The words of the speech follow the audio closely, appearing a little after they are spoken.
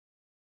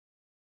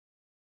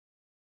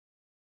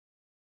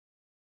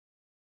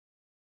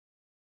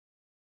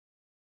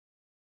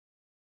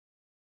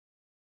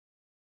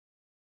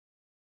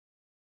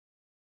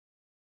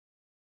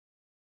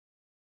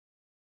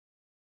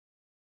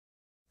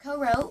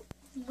co-wrote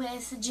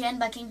with Jan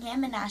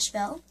Buckingham in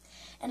Nashville,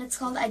 and it's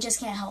called I Just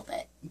Can't Help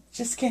It.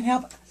 Just can't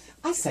help it.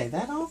 I say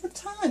that all the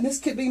time. This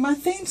could be my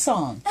theme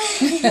song.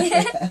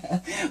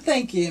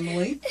 Thank you,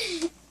 Emily.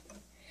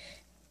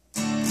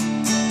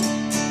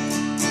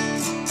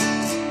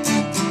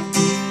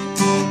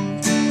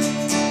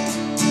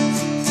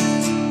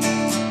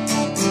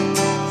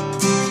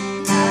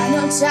 I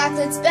know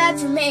chocolate's bad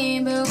for me,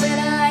 but when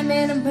I'm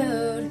in a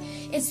mood,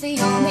 it's the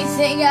only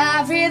thing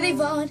I really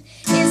want.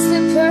 It's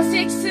the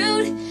perfect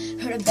food.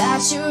 Heard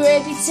about your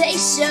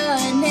reputation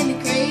and the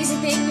crazy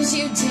things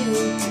you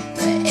do,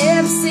 but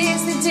ever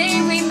since the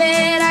day we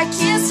met, I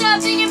can't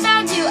stop thinking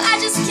about you. I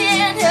just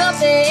can't help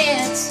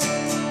it.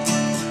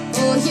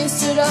 Oh, you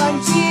stood on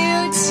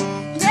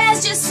cute.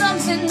 There's just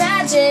something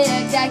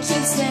magic that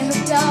keeps me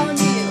hooked on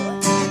you.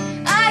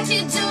 I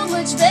could do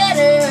much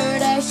better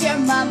to hear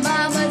my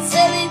mama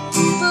tell it,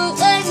 but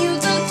when you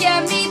look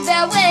at me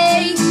that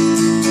way,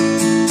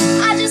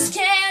 I just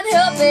can't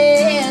help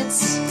it.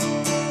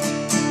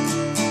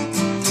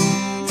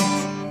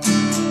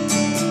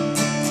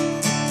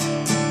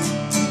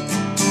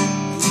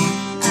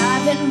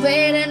 I've been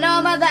waiting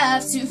all my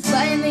life to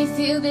finally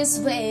feel this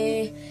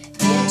way.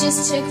 It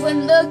just took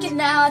one look and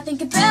now I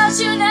think about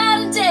you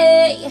night and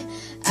day.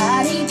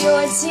 I need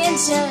your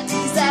attention,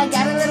 cause I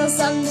got a little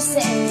something to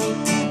say.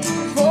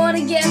 I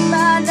wanna get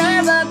my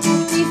nerve up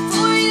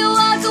before you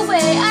walk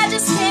away. I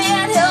just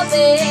can't help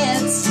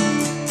it.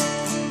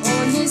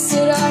 Oh, you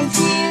sit on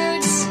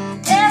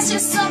cute. There's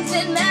just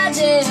something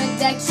magic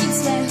that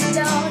keeps me hooked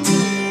on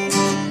you.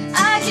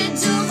 I could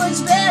do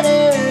much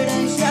better to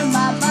hear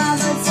my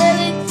mama tell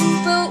it,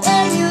 but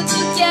when you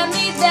look at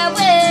me that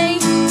way,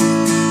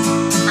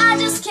 I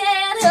just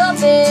can't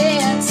help it.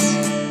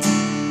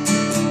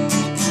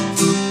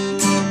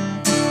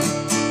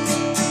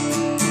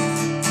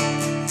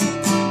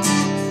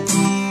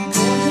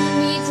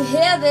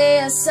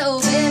 This, so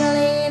better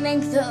lean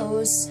in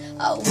close.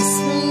 I'll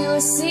whisper your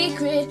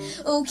secret.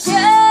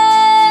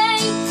 Okay,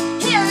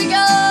 here we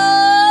go.